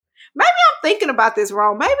thinking about this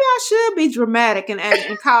wrong. Maybe I should be dramatic and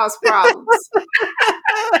cause problems.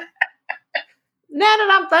 Now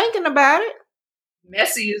that I'm thinking about it.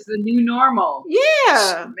 Messy is the new normal.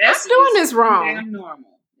 Yeah. Messy I'm doing this wrong. Damn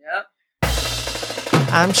normal. Yep.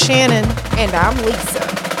 I'm Shannon. And I'm Lisa.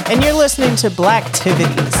 And you're listening to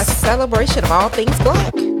Blacktivities, A celebration of all things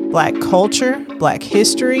Black. Black culture, Black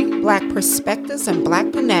history, Black perspectives, and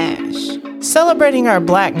Black panache. Celebrating our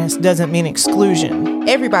Blackness doesn't mean exclusion.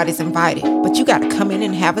 Everybody's invited, but you gotta come in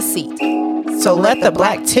and have a seat. So let the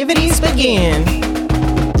Blacktivities begin.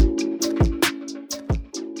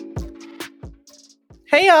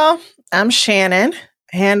 Hey y'all, I'm Shannon,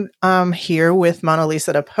 and I'm here with Mona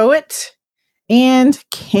Lisa the Poet and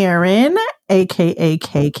Karen, aka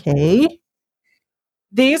KK.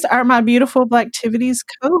 These are my beautiful Blacktivities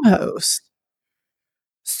co-hosts.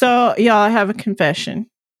 So y'all, I have a confession.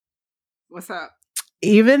 What's up?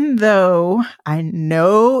 Even though I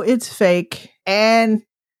know it's fake, and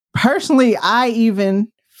personally, I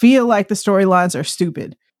even feel like the storylines are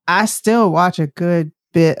stupid, I still watch a good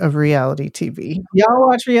bit of reality TV. Y'all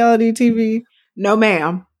watch reality TV? No,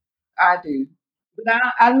 ma'am. I do. But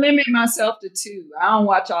I limit myself to 2. I don't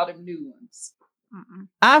watch all them new ones. Mm-mm.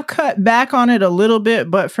 I've cut back on it a little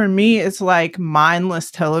bit, but for me, it's like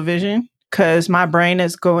mindless television because my brain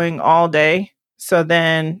is going all day. So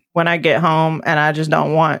then when I get home and I just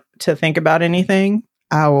don't want to think about anything,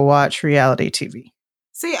 I will watch reality TV.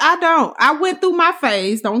 See, I don't. I went through my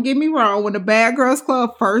phase, don't get me wrong, when the Bad Girls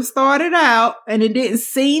Club first started out and it didn't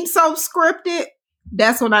seem so scripted,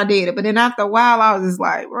 that's when I did it. But then after a while, I was just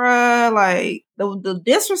like, bruh, like, the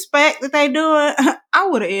disrespect that they doing, I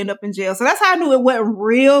would have ended up in jail. So that's how I knew it wasn't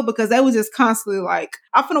real, because they was just constantly like,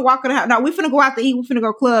 I'm finna walk in the house. No, we finna go out to eat, we finna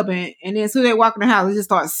go clubbing. And then as soon as they walk in the house, they just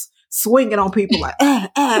start swinging on people like,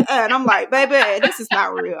 and I'm like, baby, this is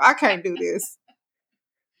not real. I can't do this.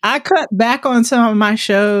 I cut back on some of my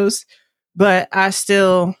shows, but I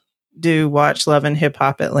still do watch Love and Hip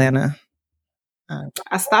Hop Atlanta.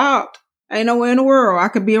 I stopped. Ain't nowhere in the world I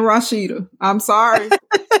could be a Rashida. I'm sorry.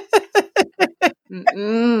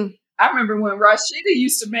 Mm-mm. I remember when Rashida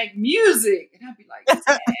used to make music, and I'd be like,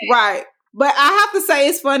 dang. Right. But I have to say,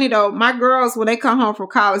 it's funny though. My girls, when they come home from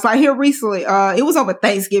college, like here recently, it was over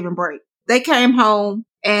Thanksgiving break. They came home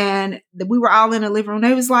and we were all in the living room.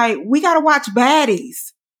 They was like, we got to watch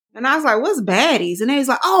Baddies. And I was like, what's Baddies? And they was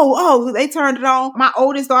like, oh, they turned it on. My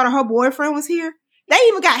oldest daughter, her boyfriend was here. They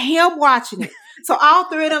even got him watching it. So all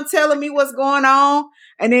 3 of them telling me what's going on.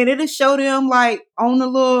 And then it'll show them like on the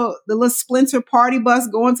little Splinter party bus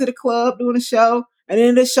going to the club doing a show. And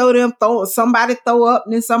then it'll show them somebody throw up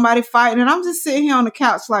and then somebody fighting. And I'm just sitting here on the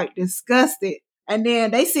couch like disgusted. And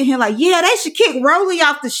then they sit here like, yeah, they should kick Rolly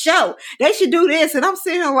off the show. They should do this. And I'm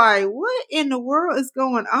sitting here like, what in the world is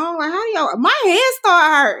going on? Like, how do y'all, my head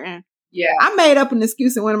started hurting. Yeah. I made up an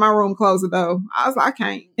excuse and went in my room, closed the door. I was like, I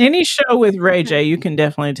can't. Any show with Ray J, you can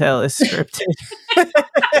definitely tell is scripted.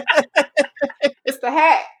 It's the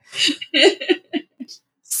hat.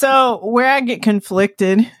 So where I get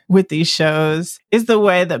conflicted with these shows is the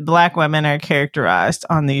way that Black women are characterized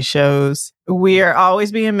on these shows. We are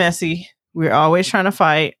always being messy. We're always trying to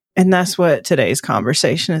fight. And that's what today's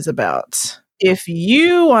conversation is about. If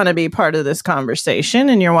you want to be part of this conversation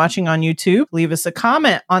and you're watching on YouTube, leave us a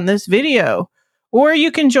comment on this video. Or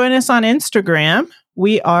you can join us on Instagram.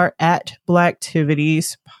 We are at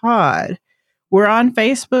Blacktivities Pod. We're on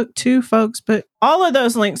Facebook too, folks, but all of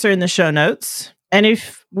those links are in the show notes. And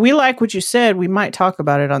if we like what you said, we might talk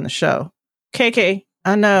about it on the show. KK,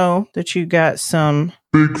 I know that you got some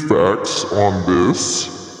big facts on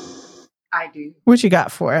this. I do. What you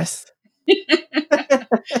got for us?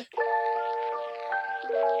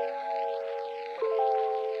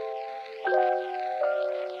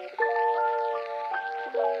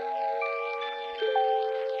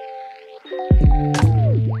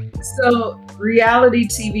 So reality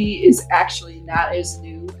TV is actually not as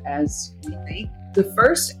new as we think. The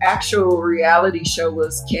first actual reality show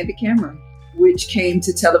was Candid Camera, which came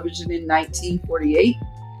to television in 1948.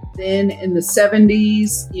 Then in the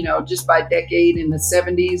 70s, just by decade, in the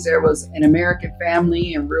 70s, there was An American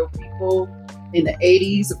Family and Real People. In the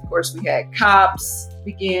 80s, of course, we had Cops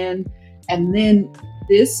begin. And then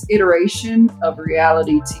this iteration of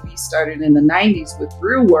reality TV started in the 90s with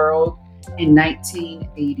Real World in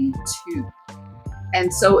 1982.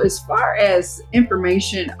 And so as far as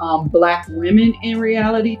information on Black women in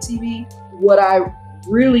reality TV, what I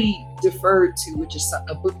really deferred to, which is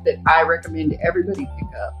a book that I recommend everybody pick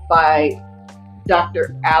up by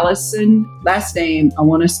Dr. Allison, last name, don't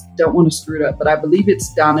want to screw it up, but I believe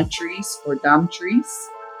it's Donatrice or Domtrice.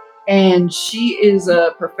 And she is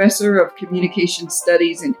a professor of communication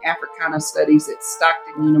studies and Africana studies at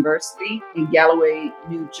Stockton University in Galloway,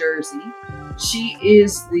 New Jersey. She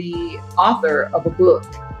is the author of a book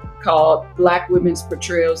called Black Women's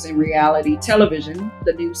Portrayals in Reality Television,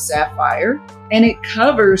 The New Sapphire. And it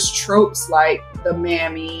covers tropes like the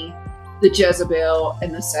mammy, the Jezebel,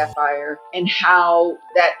 and the Sapphire, and how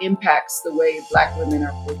that impacts the way Black women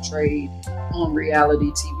are portrayed on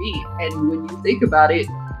reality TV. And when you think about it,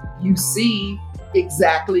 you see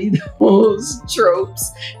exactly those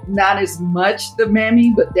tropes. Not as much the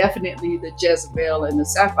mammy, but definitely the Jezebel and the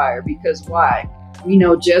Sapphire. Because why? We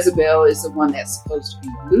know Jezebel is the one that's supposed to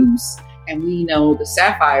be loose, and we know the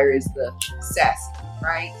Sapphire is the sassy,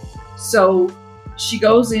 right? So she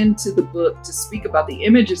goes into the book to speak about the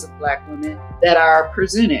images of Black women that are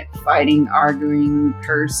presented, fighting, arguing,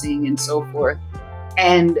 cursing, and so forth.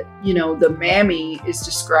 And, you know, the mammy is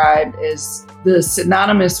described as the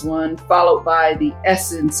synonymous one, followed by the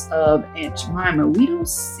essence of Aunt Jemima. We don't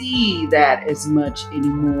see that as much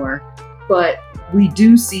anymore, but we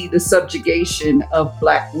do see the subjugation of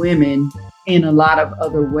Black women in a lot of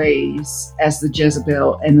other ways as the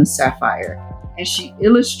Jezebel and the Sapphire. And she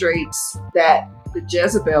illustrates that the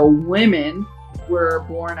Jezebel women were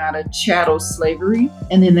born out of chattel slavery,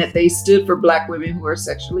 and then that they stood for Black women who are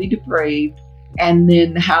sexually depraved, and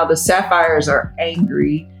then how the Sapphires are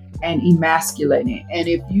angry and emasculating. And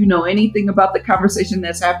if you know anything about the conversation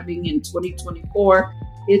that's happening in 2024,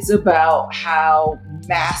 it's about how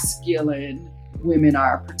masculine women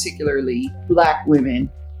are, particularly Black women.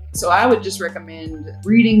 So I would just recommend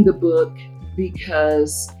reading the book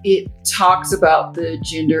because it talks about the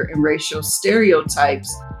gender and racial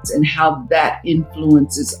stereotypes and how that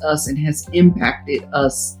influences us and has impacted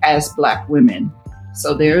us as Black women.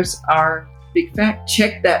 So there's our big fact.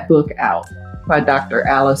 Check that book out by Dr.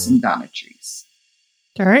 Allison Donatrice.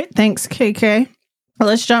 All right. Thanks, KK. Well,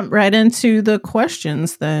 let's jump right into the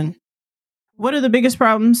questions then. What are the biggest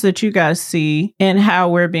problems that you guys see in how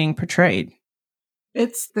we're being portrayed?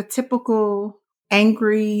 It's the typical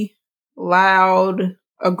angry, loud,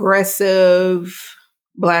 aggressive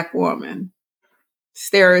Black woman.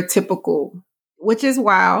 Stereotypical, which is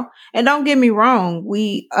wild. And don't get me wrong,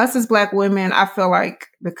 us as Black women, I feel like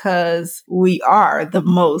because we are the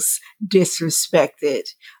most disrespected,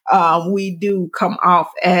 we do come off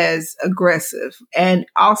as aggressive. And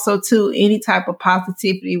also too, any type of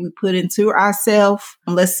positivity we put into ourselves,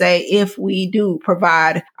 let's say if we do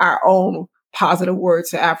provide our own positive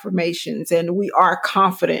words or affirmations and we are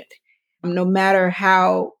confident, no matter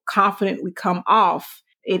how confident we come off,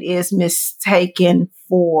 it is mistaken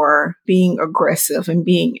for being aggressive and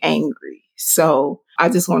being angry. So I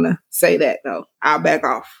just want to say that though. I'll back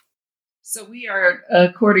off. So we are,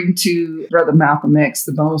 according to Brother Malcolm X,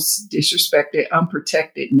 the most disrespected,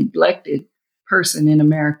 unprotected, neglected person in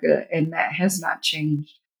America. And that has not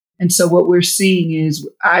changed. And so what we're seeing is,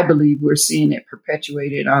 I believe we're seeing it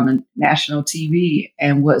perpetuated on the national TV.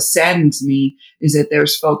 And what saddens me is that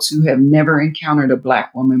there's folks who have never encountered a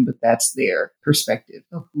Black woman, but that's their perspective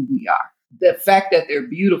of who we are. The fact that they're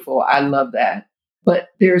beautiful, I love that. But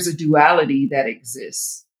there's a duality that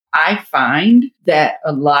exists. I find that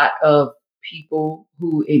a lot of people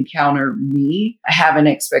who encounter me have an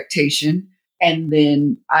expectation, and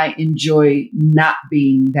then I enjoy not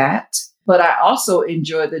being that. But I also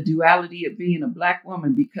enjoy the duality of being a Black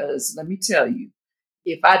woman, because let me tell you,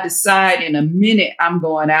 if I decide in a minute I'm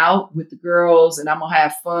going out with the girls and I'm going to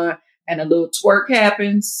have fun and a little twerk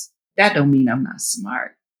happens, that don't mean I'm not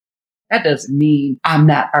smart. That doesn't mean I'm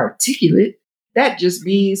not articulate. That just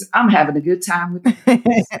means I'm having a good time with the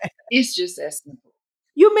girls. It's just that simple.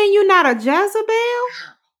 You mean you're not a Jezebel?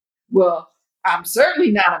 Well, I'm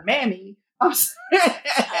certainly not a mammy.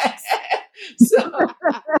 So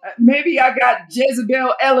maybe I got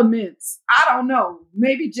Jezebel elements. I don't know.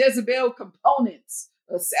 Maybe Jezebel components,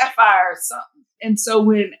 a Sapphire or something. And so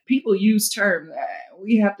when people use terms,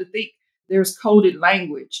 we have to think there's coded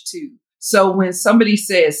language too. So when somebody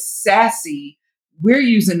says sassy, we're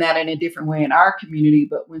using that in a different way in our community.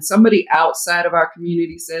 But when somebody outside of our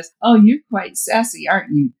community says, oh, you're quite sassy,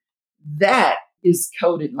 aren't you? That is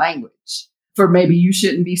coded language. For maybe you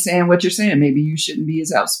shouldn't be saying what you're saying. Maybe you shouldn't be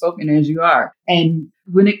as outspoken as you are. And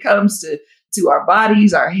when it comes to our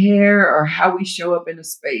bodies, our hair, or how we show up in a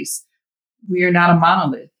space, we are not a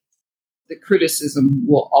monolith. The criticism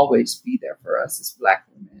will always be there for us as Black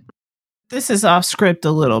women. This is off script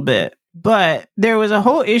a little bit, but there was a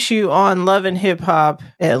whole issue on Love and Hip Hop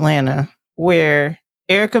Atlanta where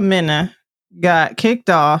Erica Mena got kicked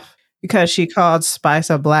off because she called Spice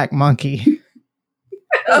a black monkey.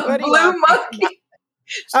 A blue monkey.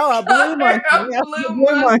 Oh, a blue monkey. A Yeah,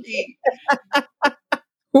 blue monkey.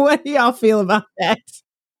 What do y'all feel about that?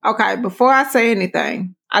 Okay, before I say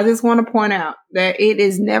anything, I just want to point out that it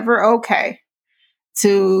is never okay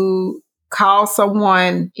to call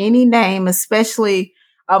someone any name, especially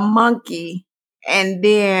a monkey, and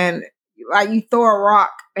then like you throw a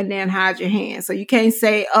rock and then hide your hand. So you can't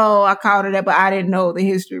say, "Oh, I called it that, but I didn't know the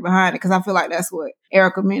history behind it," because I feel like that's what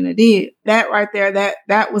Erica Mena did. That right there,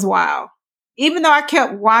 that was wild. Even though I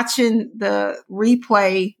kept watching the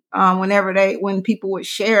replay, when people would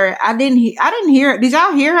share it, I didn't hear it. Did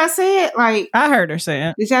y'all hear her say it? Like I heard her say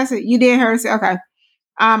it. did y'all say you did hear her say? Okay.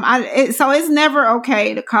 So it's never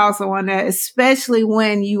okay to call someone that, especially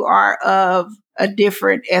when you are of a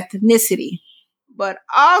different ethnicity. But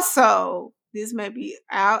also, this may be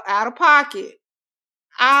out of pocket.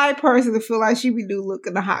 I personally feel like she be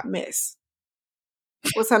looking a hot mess.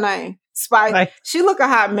 What's her name? Spice. Right. She look a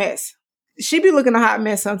hot mess. She be looking a hot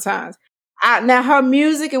mess sometimes. Now her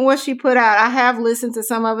music and what she put out, I have listened to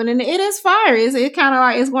some of it, and it is fire. It kind of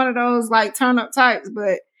like it's one of those like turn up types,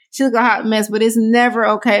 but she look a hot mess. But it's never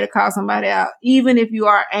okay to call somebody out, even if you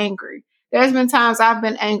are angry. There's been times I've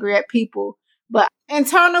been angry at people, but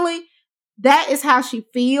internally, that is how she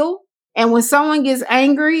feel. And when someone gets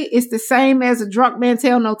angry, it's the same as a drunk man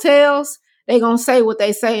tell no tales. They gonna say what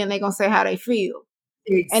they say, and they gonna say how they feel.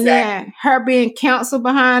 Exactly. And then her being counsel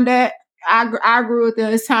behind that, I agree with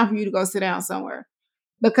them. It's time for you to go sit down somewhere,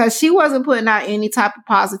 because she wasn't putting out any type of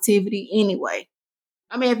positivity anyway.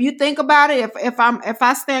 I mean, if you think about it, if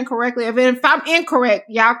I stand correctly, if I'm incorrect,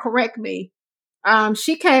 y'all correct me.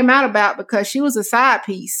 She came out about because she was a side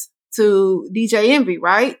piece to DJ Envy,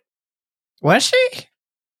 right? Was she?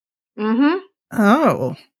 Mm-hmm.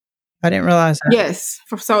 Oh, I didn't realize that. Yes.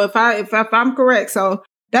 So if I'm correct, so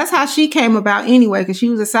that's how she came about anyway, because she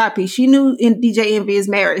was a side piece. She knew DJ Envy is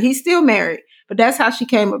married. He's still married, but that's how she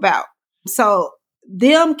came about. So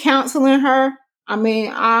them counseling her, I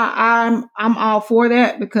mean, I'm all for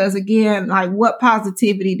that, because again, like, what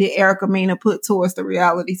positivity did Erica Mena put towards the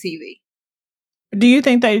reality TV? Do you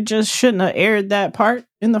think they just shouldn't have aired that part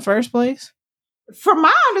in the first place? From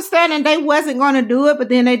my understanding, they wasn't going to do it, but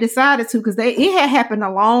then they decided to, because it had happened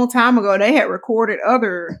a long time ago. They had recorded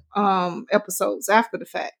other episodes after the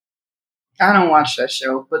fact. I don't watch that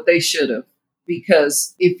show, but they should have,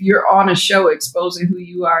 because if you're on a show exposing who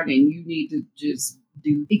you are, then you need to just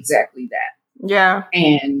do exactly that. Yeah.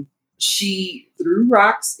 And she threw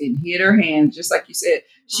rocks and hit her hand, just like you said.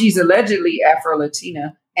 She's allegedly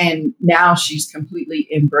Afro-Latina, and now she's completely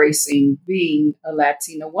embracing being a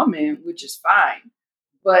Latina woman, which is fine.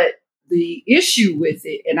 But the issue with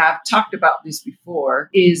it, and I've talked about this before,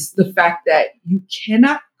 is the fact that you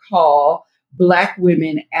cannot call Black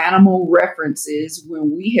women animal references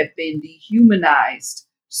when we have been dehumanized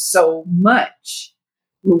so much.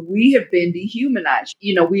 When we have been dehumanized,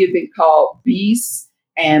 we have been called beasts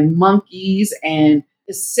and monkeys and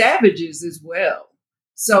savages as well.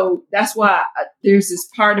 So that's why there's this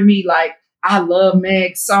part of me, like, I love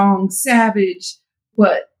Meg's song Savage,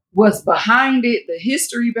 but what's behind it, the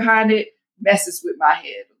history behind it, messes with my head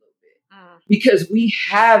a little bit. Because we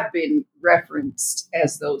have been referenced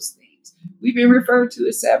as those things. We've been referred to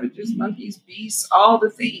as savages, monkeys, beasts, all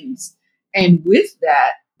the things. And with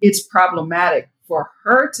that, it's problematic for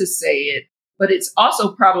her to say it, but it's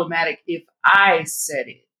also problematic if I said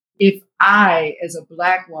it. If I, as a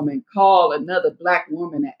Black woman, call another Black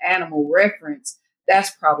woman an animal reference,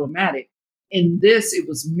 that's problematic. In this, it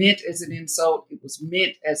was meant as an insult. It was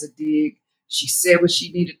meant as a dig. She said what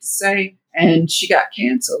she needed to say, and she got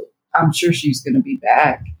canceled. I'm sure she's going to be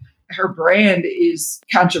back. Her brand is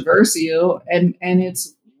controversial, and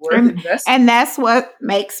it's worth investing. And that's what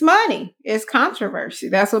makes money. It's controversy.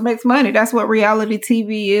 That's what makes money. That's what reality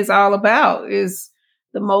TV is all about, is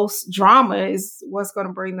the most drama is what's going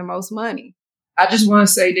to bring the most money. I just want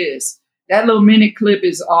to say this. That little minute clip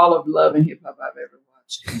is all of Love and Hip Hop I've ever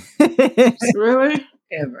watched. Really?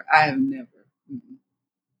 Ever. I have never. Mm-mm.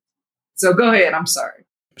 So go ahead. I'm sorry.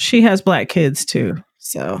 She has Black kids too,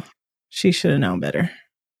 so she should have known better.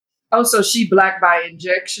 Oh, so she Black by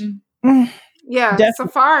injection? Yeah, Definitely.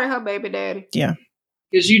 Safari, her baby daddy. Yeah.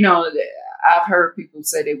 Because I've heard people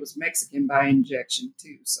say they was Mexican by injection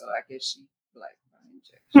too. So I guess she Black by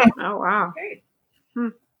injection. Oh, wow. Okay.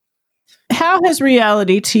 How has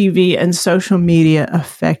reality TV and social media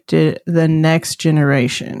affected the next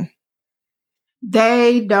generation?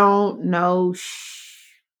 They don't know.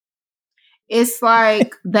 It's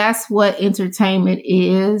like that's what entertainment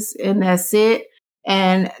is, and that's it.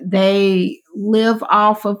 And they live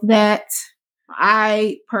off of that.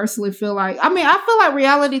 I personally feel like, I feel like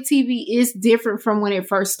reality TV is different from when it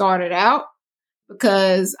first started out,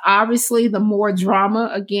 because obviously the more drama,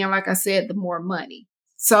 again, like I said, the more money.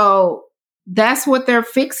 So that's what they're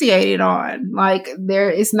fixated on. Like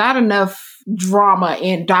it's not enough drama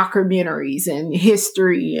in documentaries and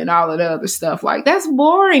history and all of the other stuff. Like that's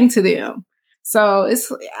boring to them. So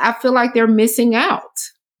I feel like they're missing out.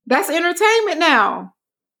 That's entertainment now.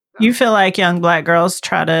 You feel like young Black girls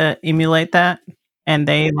try to emulate that and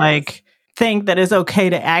they like think that it's okay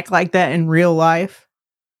to act like that in real life?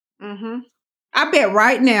 Mm-hmm. I bet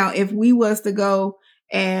right now if we was to go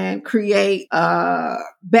and create a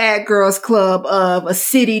Bad Girls Club of a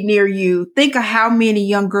city near you, think of how many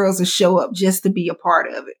young girls will show up just to be a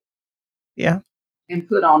part of it. Yeah. And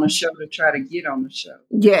put on a show to try to get on the show.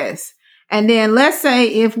 Yes. And then let's say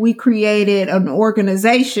if we created an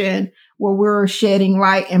organization where we're shedding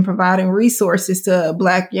light and providing resources to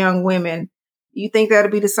Black young women, you think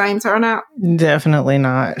that'd be the same turnout? Definitely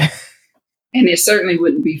not. And it certainly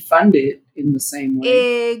wouldn't be funded in the same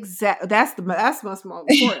way. Exactly. That's much more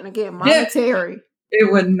important. Again, monetary.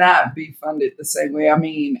 It would not be funded the same way. I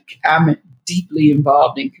mean, I'm deeply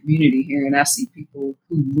involved in community here, and I see people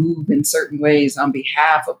who move in certain ways on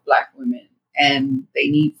behalf of Black women, and they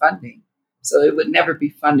need funding. So it would never be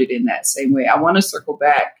funded in that same way. I want to circle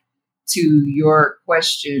back to your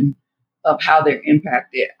question of how they're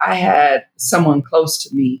impacted. I had someone close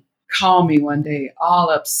to me call me one day all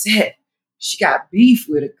upset. She got beef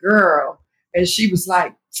with a girl, and she was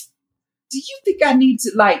like, do you think I need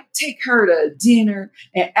to like take her to dinner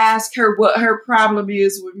and ask her what her problem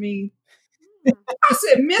is with me? I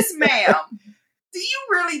said, Miss Ma'am, do you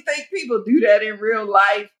really think people do that in real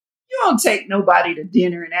life? You don't take nobody to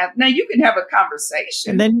dinner and ask. Now you can have a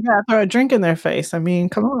conversation. And then you gotta throw a drink in their face. I mean,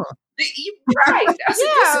 come on. Right.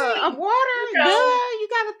 Yeah, water. You know. You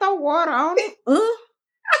gotta throw water on it.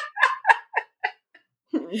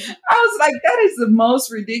 I was like, that is the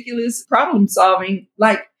most ridiculous problem solving.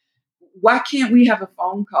 Like, why can't we have a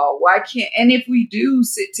phone call? Why can't, and if we do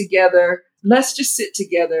sit together, let's just sit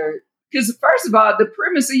together. Because first of all, the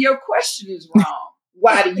premise of your question is wrong.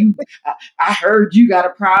 Why do you, I heard you got a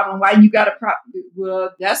problem. Why you got a problem?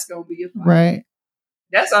 Well, that's going to be a problem. Right.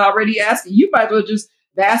 That's already asking. You might as well just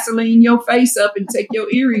Vaseline your face up and take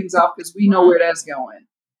your earrings off because we know where that's going.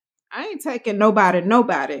 I ain't taking nobody,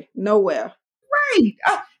 nowhere. Right.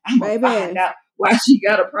 I'm going to find out why she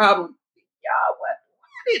got a problem. Y'all,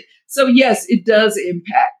 what? So yes, it does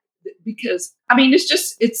impact because, I mean,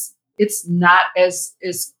 it's not as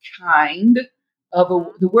kind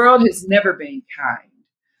of the world has never been kind,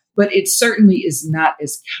 but it certainly is not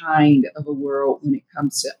as kind of a world when it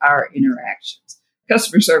comes to our interactions.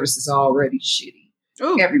 Customer service is already shitty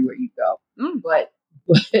everywhere you go. But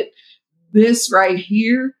this right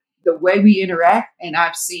here, the way we interact, and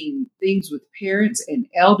I've seen things with parents and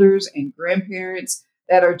elders and grandparents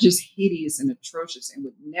that are just hideous and atrocious and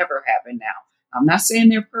would never happen now. I'm not saying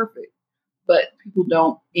they're perfect, but people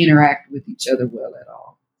don't interact with each other well at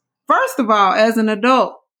all. First of all, as an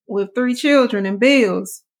adult with 3 children and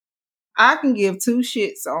bills, I can give 2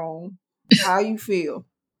 shits on how you feel.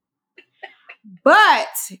 But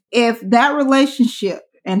if that relationship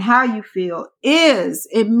and how you feel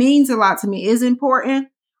it means a lot to me, is important.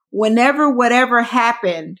 Whenever whatever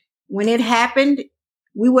happened, when it happened,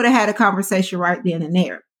 we would have had a conversation right then and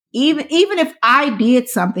there. Even if I did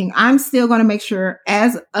something, I'm still going to make sure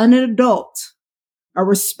as an adult, a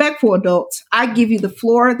respectful adult, I give you the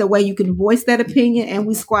floor, the way you can voice that opinion, and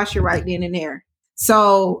we squash it right then and there.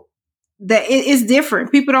 So that it is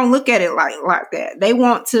different. People don't look at it like that. They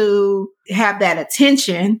want to have that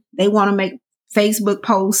attention. They want to make Facebook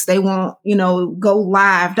posts. They want, go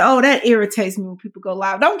live. Oh, that irritates me when people go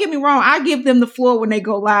live. Don't get me wrong. I give them the floor when they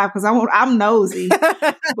go live because I'm nosy.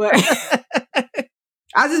 But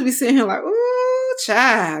I'll just be sitting here like, ooh,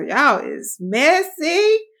 child, y'all is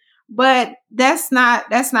messy. But that's not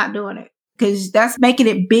doing it, because that's making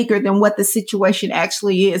it bigger than what the situation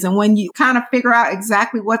actually is. And when you kind of figure out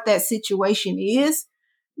exactly what that situation is,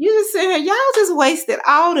 you just say, y'all just wasted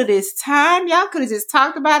all of this time. Y'all could have just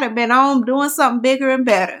talked about it, been on doing something bigger and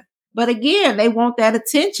better. But again, they want that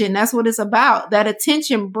attention. That's what it's about. That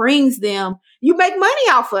attention brings them, you make money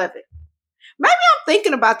off of it. Maybe I'm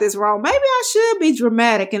thinking about this wrong. Maybe I should be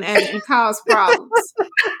dramatic and cause problems.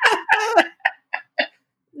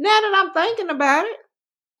 Now that I'm thinking about it.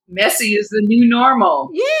 Messy is the new normal.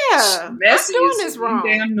 Yeah. Messy I'm doing is this the wrong. new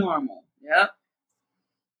damn normal. Yep.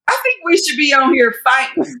 I think we should be on here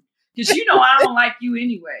fighting. Because I don't like you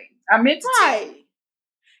anyway. I meant to tell you.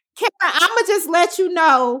 I'm going to just let you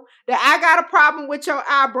know that I got a problem with your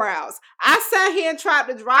eyebrows. I sat here and tried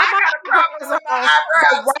to draw my eyebrows on.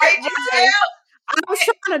 Eyebrows. I was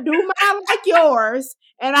trying to do mine like yours,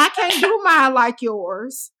 and I can't do mine like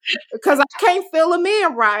yours because I can't fill them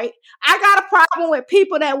in right. I got a problem with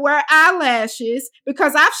people that wear eyelashes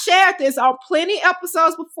because I've shared this on plenty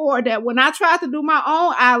episodes before that when I tried to do my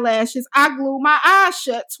own eyelashes, I glued my eyes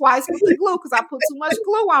shut twice with the glue because I put too much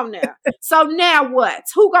glue on there. So now what?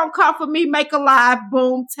 Who gonna come for me, make a live,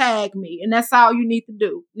 boom, tag me? And that's all you need to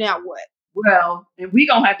do. Now what? Well, and we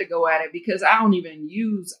gonna have to go at it because I don't even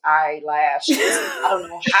use eyelashes. I don't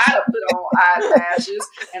know how to put on eyelashes,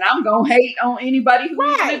 and I'm gonna hate on anybody who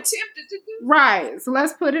even attempted to do. Right. So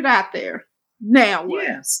let's put it out there. Now what?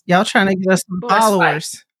 Yes. Y'all trying to get us some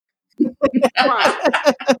followers.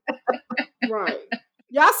 Right. Right.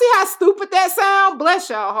 Y'all see how stupid that sound? Bless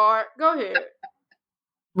y'all heart. Go ahead.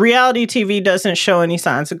 Reality TV doesn't show any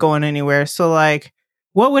signs of going anywhere. So, like,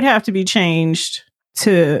 what would have to be changed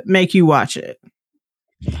to make you watch it?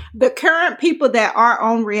 The current people that are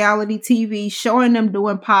on reality TV, showing them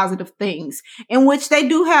doing positive things, in which they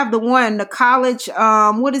do have the college,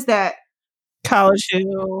 what is that? College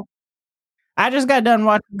Hill. I just got done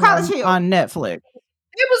watching College Hill on Netflix.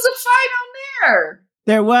 It was a fight on there.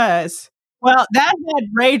 There was. Well, that had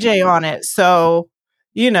Ray J on it, so,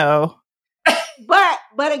 you know. But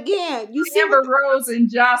again, you see Amber Rose and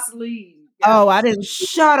Jocelyn. Oh, I didn't.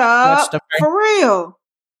 Shut up. For real.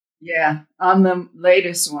 Yeah, on the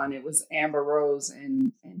latest one, it was Amber Rose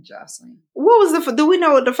and Jocelyn. What was do we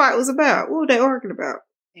know what the fight was about? What were they arguing about?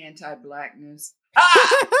 Anti-blackness.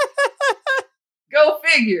 Ah! Go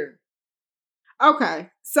figure. Okay,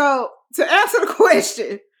 so to answer the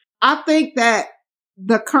question, I think that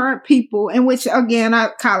the current people, in which again,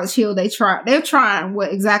 College Hill, they're trying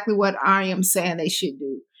exactly what I am saying they should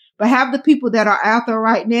do. But have the people that are out there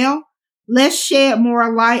right now, let's shed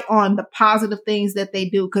more light on the positive things that they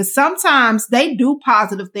do. Because sometimes they do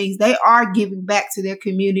positive things. They are giving back to their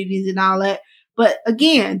communities and all that. But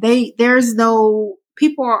again,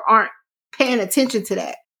 people aren't paying attention to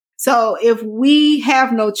that. So if we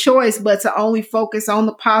have no choice but to only focus on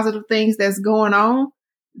the positive things that's going on,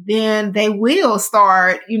 then they will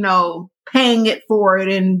start, paying it for it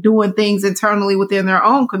and doing things internally within their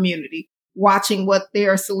own community, watching what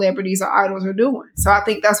their celebrities or idols are doing. So I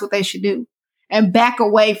think that's what they should do and back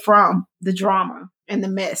away from the drama and the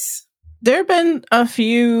mess. There have been a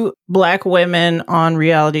few Black women on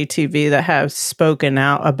reality TV that have spoken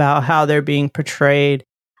out about how they're being portrayed.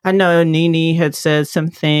 I know Nene had said some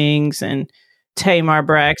things and Tamar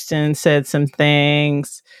Braxton said some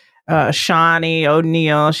things. Shawnee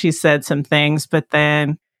O'Neal, she said some things, but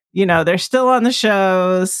then, they're still on the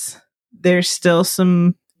shows. There's still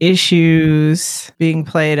some issues being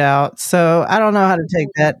played out. So I don't know how to take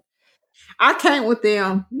that. I can't with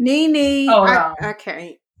them. Nene, oh, no. I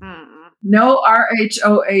can't. Mm-mm. No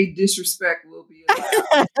RHOA disrespect will be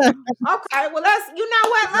allowed. Okay, well, let's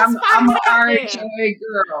I'm fight an it out RHOA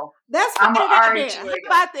girl. Let's fight it out there. How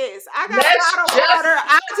about this? I got a lot of water.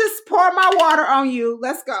 I just pour my water on you.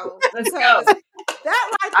 Let's go. Let's go.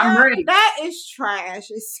 That right there, I'm ready. that is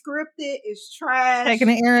trash. It's scripted. It's trash. Taking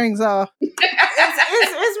the earrings off.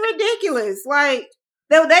 It's ridiculous. Like,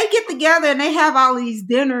 they get together and they have all these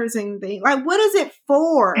dinners and things. Like, what is it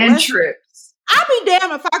for? And trips. I'll be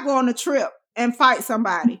damned if I go on a trip and fight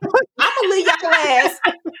somebody. I'm gonna leave y'all ass.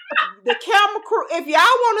 The camera crew, if y'all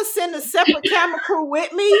want to send a separate camera crew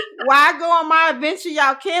with me while I go on my adventure,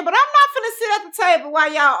 y'all can. But I'm not finna sit at the table while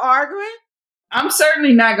y'all arguing. I'm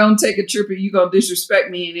certainly not gonna take a trip and you gonna disrespect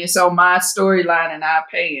me and it's on my storyline and I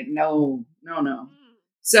pay it. No.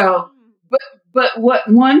 So, but what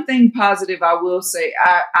one thing positive I will say,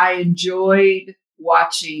 I enjoyed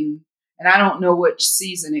watching, and I don't know which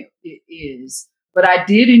season it is, but I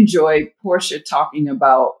did enjoy Portia talking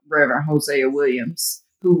about Reverend Hosea Williams,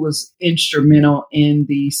 who was instrumental in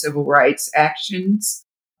the civil rights actions.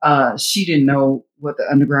 She didn't know what the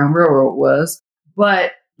Underground Railroad was,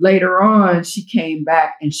 but later on, she came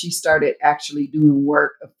back and she started actually doing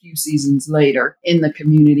work a few seasons later in the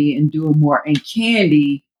community and doing more. And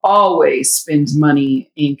Kandi always spends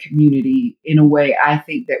money in community in a way I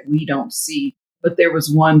think that we don't see. But there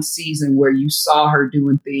was one season where you saw her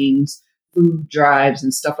doing things, food drives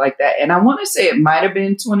and stuff like that. And I want to say it might have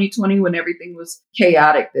been 2020 when everything was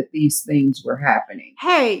chaotic that these things were happening.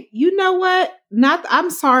 Hey, you know what? I'm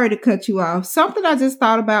sorry to cut you off. Something I just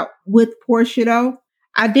thought about with Portia though.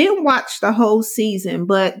 I didn't watch the whole season,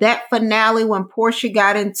 but that finale when Portia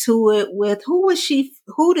got into it with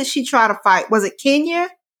who did she try to fight? Was it Kenya?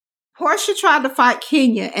 Portia tried to fight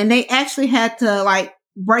Kenya and they actually had to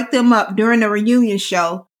break them up during the reunion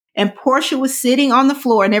show. And Portia was sitting on the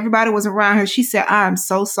floor and everybody was around her. She said, "I'm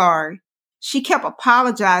so sorry." She kept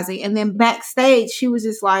apologizing. And then backstage, she was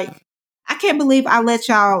just like, I can't believe I let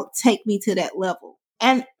y'all take me to that level.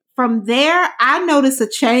 And from there, I noticed a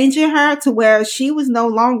change in her to where she was no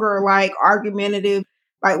longer like argumentative.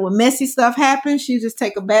 Like when messy stuff happened, she would just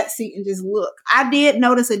take a back seat and just look. I did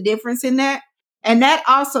notice a difference in that. And that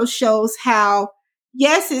also shows how,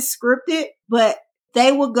 yes, it's scripted, but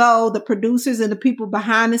they will go, the producers and the people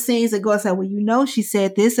behind the scenes that go and say, well, you know, she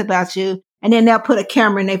said this about you. And then they'll put a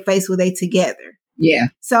camera in their face where they together. Yeah.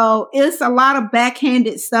 So it's a lot of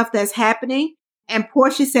backhanded stuff that's happening. And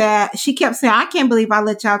Portia said, she kept saying, I can't believe I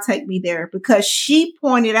let y'all take me there, because she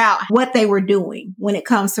pointed out what they were doing when it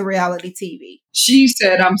comes to reality TV. She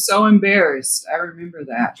said, I'm so embarrassed. I remember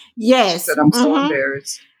that. Yes. She said, I'm so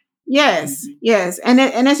embarrassed. Yes. Yes. And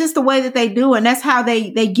that's just the way that they do. And that's how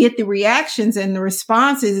they get the reactions and the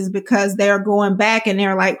responses, is because they're going back and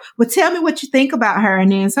they're like, well, tell me what you think about her.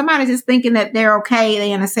 And then somebody's just thinking that they're okay.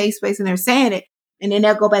 They're in a safe space and they're saying it. And then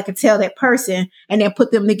they'll go back and tell that person and then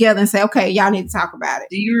put them together and say, okay, y'all need to talk about it.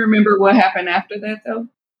 Do you remember what happened after that, though?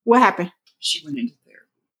 What happened? She went into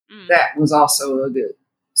therapy. That was also a good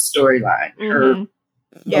storyline. Her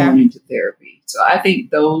going into therapy. So I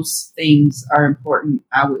think those things are important.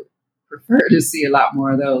 I would prefer to see a lot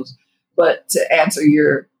more of those. But to answer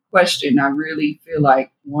your question, I really feel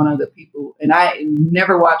like one of the people, and I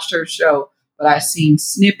never watched her show, but I've seen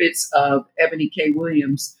snippets of Ebony K.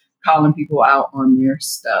 Williams calling people out on their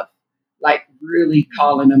stuff, like really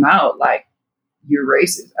calling them out, like, you're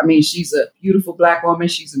racist. I mean, she's a beautiful Black woman.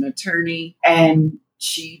 She's an attorney, and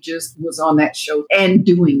she just was on that show and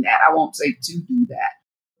doing that. I won't say to do that,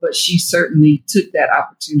 but she certainly took that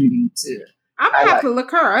opportunity to. I'm going to have to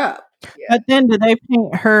look her up. Yeah. But then do they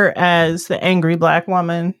paint her as the angry Black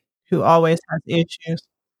woman who always has issues?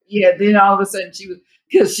 Yeah, then all of a sudden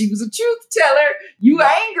because she was a truth teller. You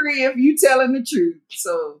angry if you telling the truth.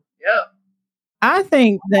 So, yep. I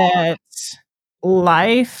think that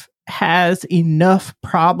life has enough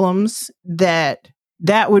problems that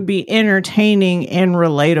would be entertaining and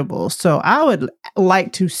relatable. So I would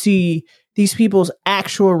like to see these people's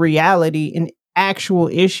actual reality and actual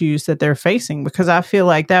issues that they're facing, because I feel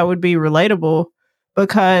like that would be relatable,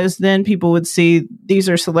 because then people would see these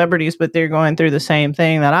are celebrities, but they're going through the same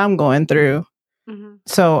thing that I'm going through. Mm-hmm.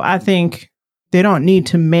 So I think they don't need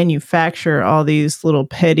to manufacture all these little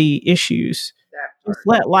petty issues. Just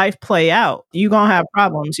let life play out. You're going to have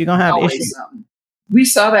problems. You're going to have issues. Something. We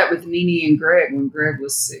saw that with Nene and Greg when Greg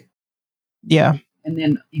was sick. Yeah. And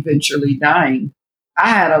then eventually dying. I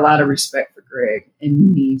had a lot of respect for Greg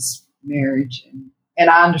and Nene's marriage. And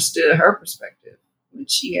I understood her perspective when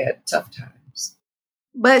she had tough times.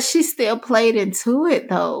 But she still played into it,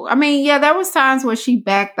 though. I mean, yeah, there was times where she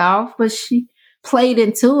backed off, but she played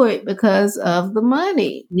into it because of the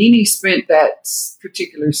money. Nene spent that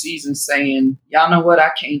particular season saying, y'all know what? I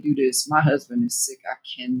can't do this. My husband is sick. I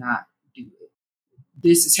cannot do it.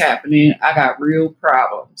 This is happening. I got real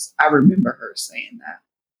problems. I remember her saying that.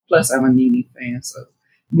 Plus, I'm a Nene fan, so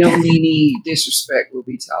no Nene disrespect will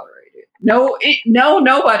be tolerated. No,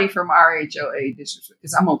 nobody from RHOA disrespect,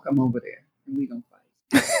 because I'm going to come over there and we're going to fight.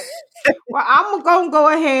 Well, I'm going to go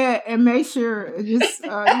ahead and make sure just you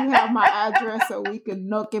have my address so we can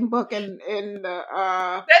nook and book in the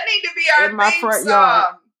that need to be our in my theme front song.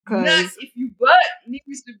 yard. Nuts if you butt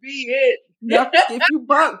needs to be it. Nuts if you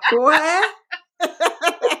buck, boy.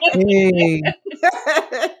 Hey.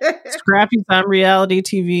 Scrappy's on reality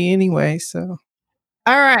TV anyway, so.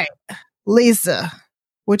 All right, Lisa,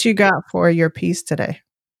 what you got for your piece today?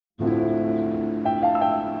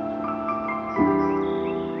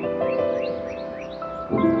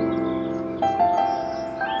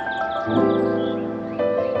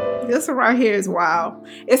 This one right here is wild.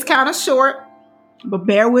 It's kind of short, but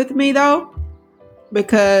bear with me though,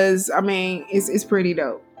 because I mean, it's pretty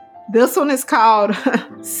dope. This one is called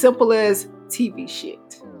Simple as TV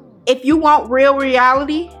Shit. If you want real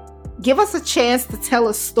reality, give us a chance to tell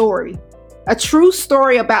a story. A true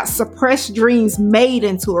story about suppressed dreams made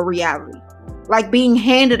into a reality. Like being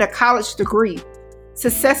handed a college degree,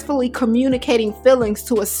 successfully communicating feelings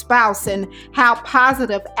to a spouse, and how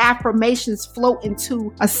positive affirmations float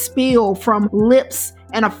into a spill from lips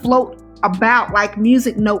and afloat about like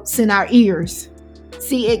music notes in our ears.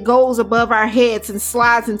 See, it goes above our heads and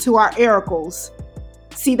slides into our auricles.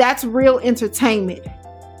 See, that's real entertainment.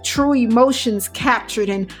 True emotions captured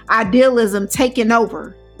and idealism taken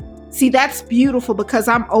over. See, that's beautiful because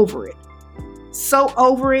I'm over it. So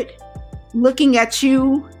over it, looking at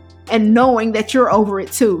you and knowing that you're over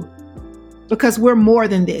it too. Because we're more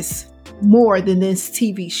than this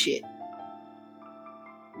TV shit.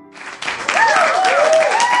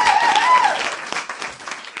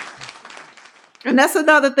 And that's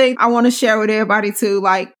another thing I want to share with everybody too.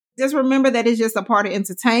 Like, Just remember that it's just a part of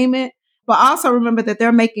entertainment, but also remember that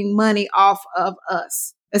they're making money off of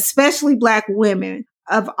us, especially Black women.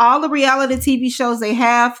 Of all the reality TV shows they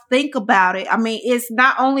have, think about it. I mean, it's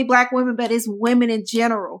not only Black women, but it's women in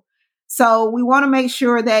general. So we want to make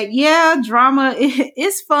sure that, yeah, drama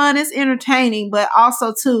is fun, it's entertaining, but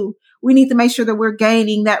also too, we need to make sure that we're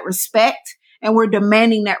gaining that respect and we're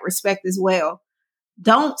demanding that respect as well.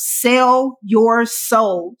 Don't sell your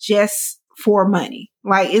soul just for money.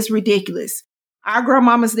 Like, it's ridiculous. Our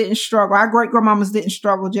grandmamas didn't struggle. Our great grandmamas didn't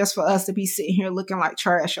struggle just for us to be sitting here looking like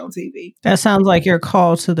trash on TV. That sounds like your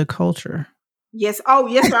call to the culture. Yes. Oh,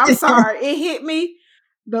 yes, sir. I'm sorry. It hit me.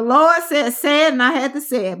 The Lord said, say it, and I had to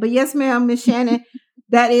say it. But yes, ma'am, Miss Shannon,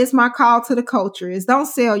 that is my call to the culture, is don't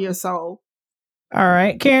sell your soul. All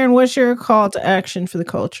right. Karen, what's your call to action for the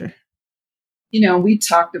culture? You know, we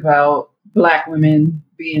talked about Black women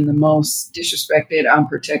being the most disrespected,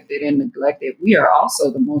 unprotected, and neglected. We are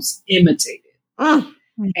also the most imitated.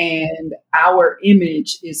 And our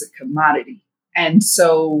image is a commodity. And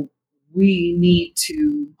so we need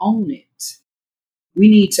to own it. We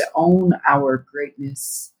need to own our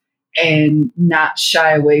greatness and not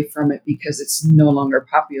shy away from it because it's no longer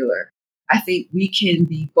popular. I think we can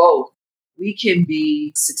be both. We can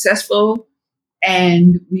be successful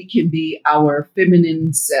and we can be our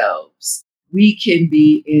feminine selves. We can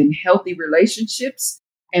be in healthy relationships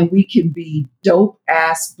and we can be dope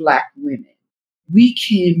ass Black women. We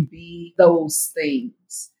can be those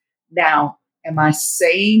things. Now, am I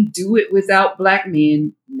saying do it without Black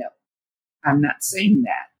men? No, I'm not saying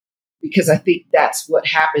that because I think that's what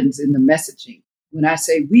happens in the messaging. When I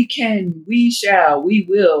say we can, we shall, we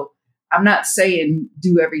will, I'm not saying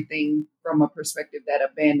do everything from a perspective that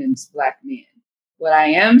abandons Black men. What I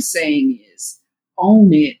am saying is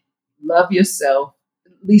own it, love yourself.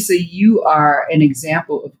 Lisa, you are an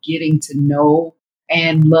example of getting to know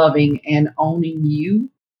and loving and owning you.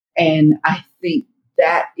 And I think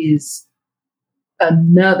that is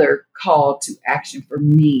another call to action for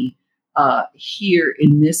me here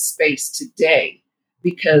in this space today,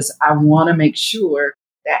 because I want to make sure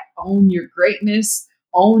that own your greatness,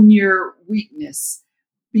 own your weakness,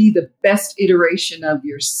 be the best iteration of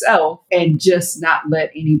yourself, and just not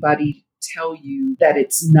let anybody tell you that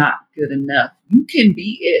it's not good enough. You can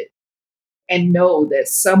be it and know that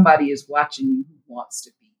somebody is watching you who wants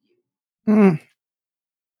to be you.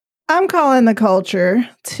 I'm calling the culture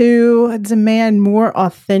to demand more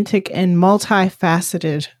authentic and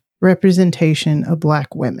multifaceted representation of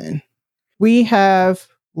Black women. We have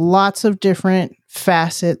lots of different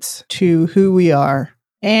facets to who we are,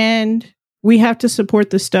 and we have to support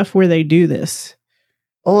the stuff where they do this.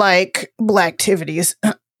 Like Blacktivities.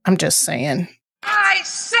 I'm just saying. I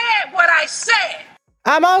said what I said.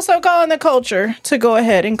 I'm also calling the culture to go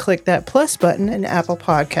ahead and click that plus button in Apple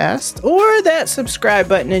Podcast or that subscribe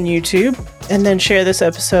button in YouTube, and then share this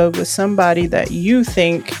episode with somebody that you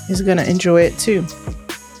think is going to enjoy it too.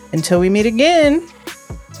 Until we meet again.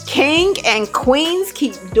 King and queens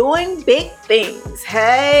keep doing big things.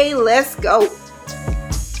 Hey, let's go.